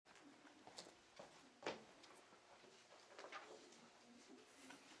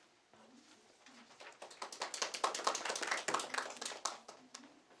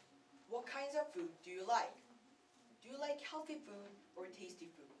healthy food or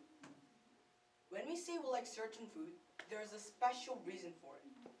tasty food. When we say we like certain food, there is a special reason for it.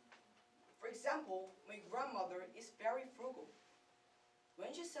 For example, my grandmother is very frugal.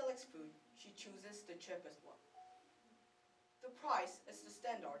 When she selects food, she chooses the cheapest one. The price is the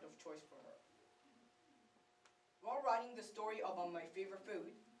standard of choice for her. While writing the story about my favorite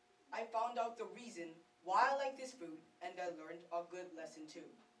food, I found out the reason why I like this food, and I learned a good lesson too.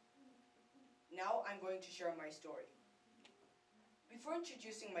 Now I'm going to share my story. Before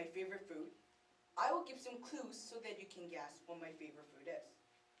introducing my favorite food, I will give some clues so that you can guess what my favorite food is.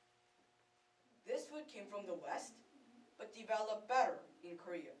 This food came from the West, but developed better in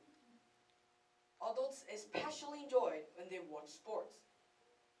Korea. Adults especially enjoy it when they watch sports.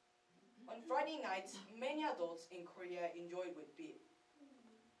 On Friday nights, many adults in Korea enjoy it with beef.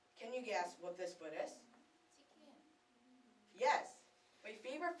 Can you guess what this food is? 치킨. Yes, my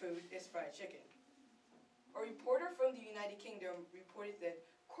favorite food is fried chicken. A reporter from the United Kingdom reported that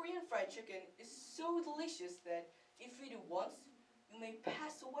Korean fried chicken is so delicious that if you eat it once, you may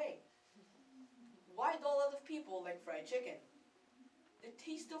pass away. Why do a lot of people like fried chicken? The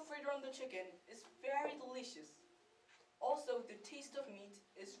taste of fritter on the chicken is very delicious. Also, the taste of meat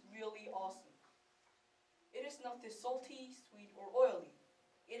is really awesome. It is not too salty, sweet, or oily.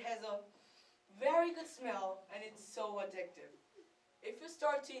 It has a very good smell and it's so addictive. If you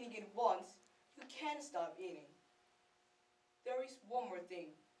start eating it once, you can't stop eating. There is one more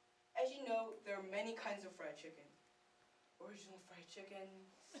thing. As you know, there are many kinds of fried chicken. Original fried chicken,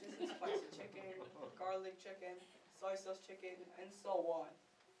 seasoned spicy chicken, garlic chicken, soy sauce chicken, and so on.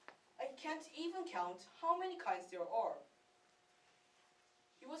 I can't even count how many kinds there are.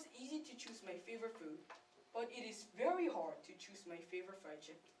 It was easy to choose my favorite food, but it is very hard to choose my favorite fried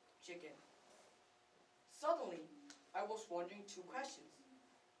chicken. Suddenly, I was wondering two questions.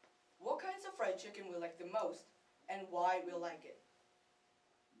 What kinds of fried chicken we like the most, and why we like it?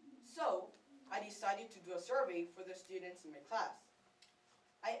 So, I decided to do a survey for the students in my class.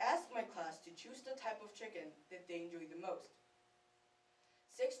 I asked my class to choose the type of chicken that they enjoy the most.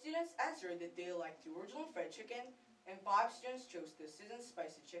 6 students answered that they liked the original fried chicken, and 5 students chose the seasoned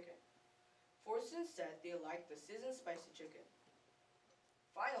spicy chicken. 4 students said they liked the seasoned spicy chicken.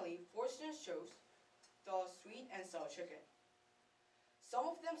 Finally, 4 students chose the sweet and sour chicken. Some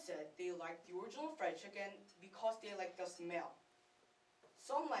of them said they liked the original fried chicken because they liked the smell.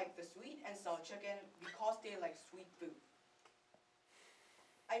 Some liked the sweet and sour chicken because they like sweet food.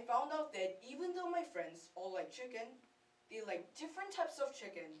 I found out that even though my friends all like chicken, they like different types of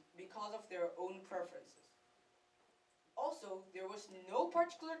chicken because of their own preferences. Also, there was no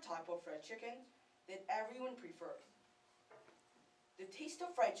particular type of fried chicken that everyone prefers. The taste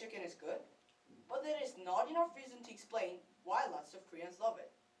of fried chicken is good, but that is not enough reason to explain why lots of Koreans love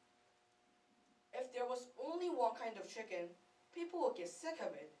it. If there was only one kind of chicken, people would get sick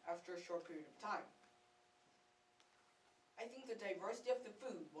of it after a short period of time. I think the diversity of the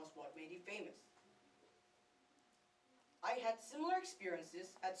food was what made it famous. I had similar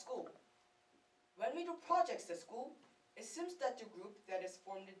experiences at school. When we do projects at school, it seems that the group that is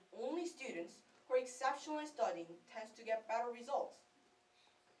formed of only students who are exceptional in studying tends to get better results.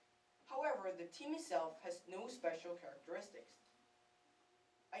 However, the team itself has no special characteristics.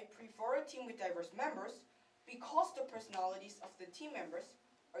 I prefer a team with diverse members because the personalities of the team members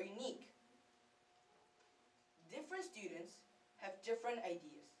are unique. Different students have different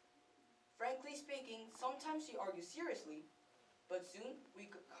ideas. Frankly speaking, sometimes we argue seriously, but soon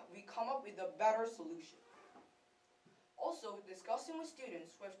we come up with a better solution. Also, discussing with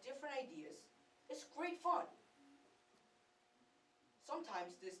students who have different ideas is great fun.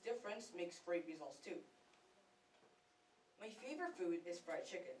 Sometimes this difference makes great results too. My favorite food is fried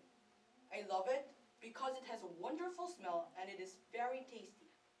chicken. I love it because it has a wonderful smell and it is very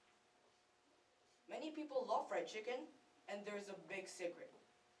tasty. Many people love fried chicken, and there is a big secret: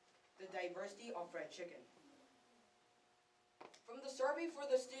 the diversity of fried chicken. From the survey for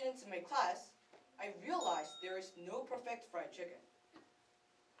the students in my class, I realized there is no perfect fried chicken.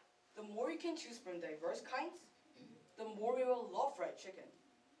 The more you can choose from diverse kinds, the more we will love fried chicken.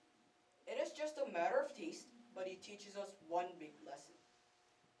 It is just a matter of taste, but it teaches us one big lesson.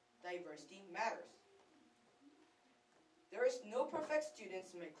 Diversity matters. There is no perfect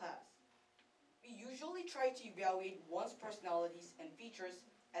students in my class. We usually try to evaluate one's personalities and features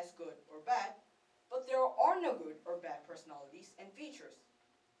as good or bad, but there are no good or bad personalities and features.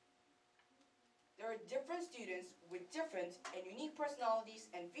 There are different students with different and unique personalities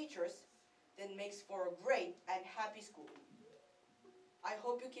and features that makes for a great and happy school. I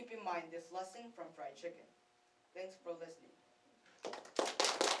hope you keep in mind this lesson from fried chicken. Thanks for listening.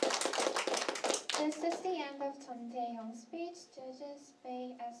 This is the end of Chun Tae-hyung's speech. Judges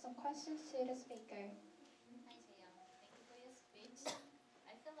may ask some questions to the speaker. Hi Taeyong, thank you for your speech.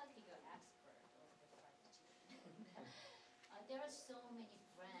 I feel like you're expert of the fried chicken. There are so many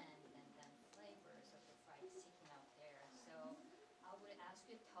brands and then flavors of the fried chicken out there. So I would ask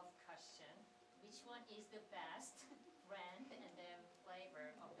you a tough question. Which one is the best brand and then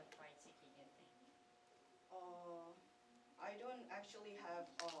flavor of the fried chicken you think? I don't actually have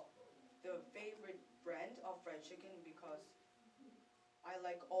the favorite brand of fried chicken because I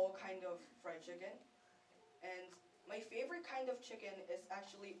like all kind of fried chicken, and my favorite kind of chicken is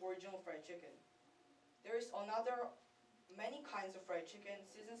actually original fried chicken. There is another many kinds of fried chicken: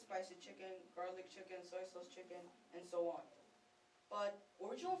 seasoned spicy chicken, garlic chicken, soy sauce chicken, and so on. But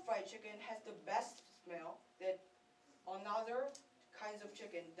original fried chicken has the best smell that another kinds of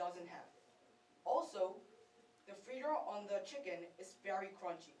chicken doesn't have. Also, the fritter on the chicken is very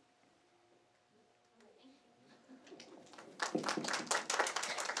crunchy. Thank you.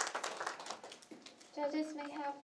 Judges may have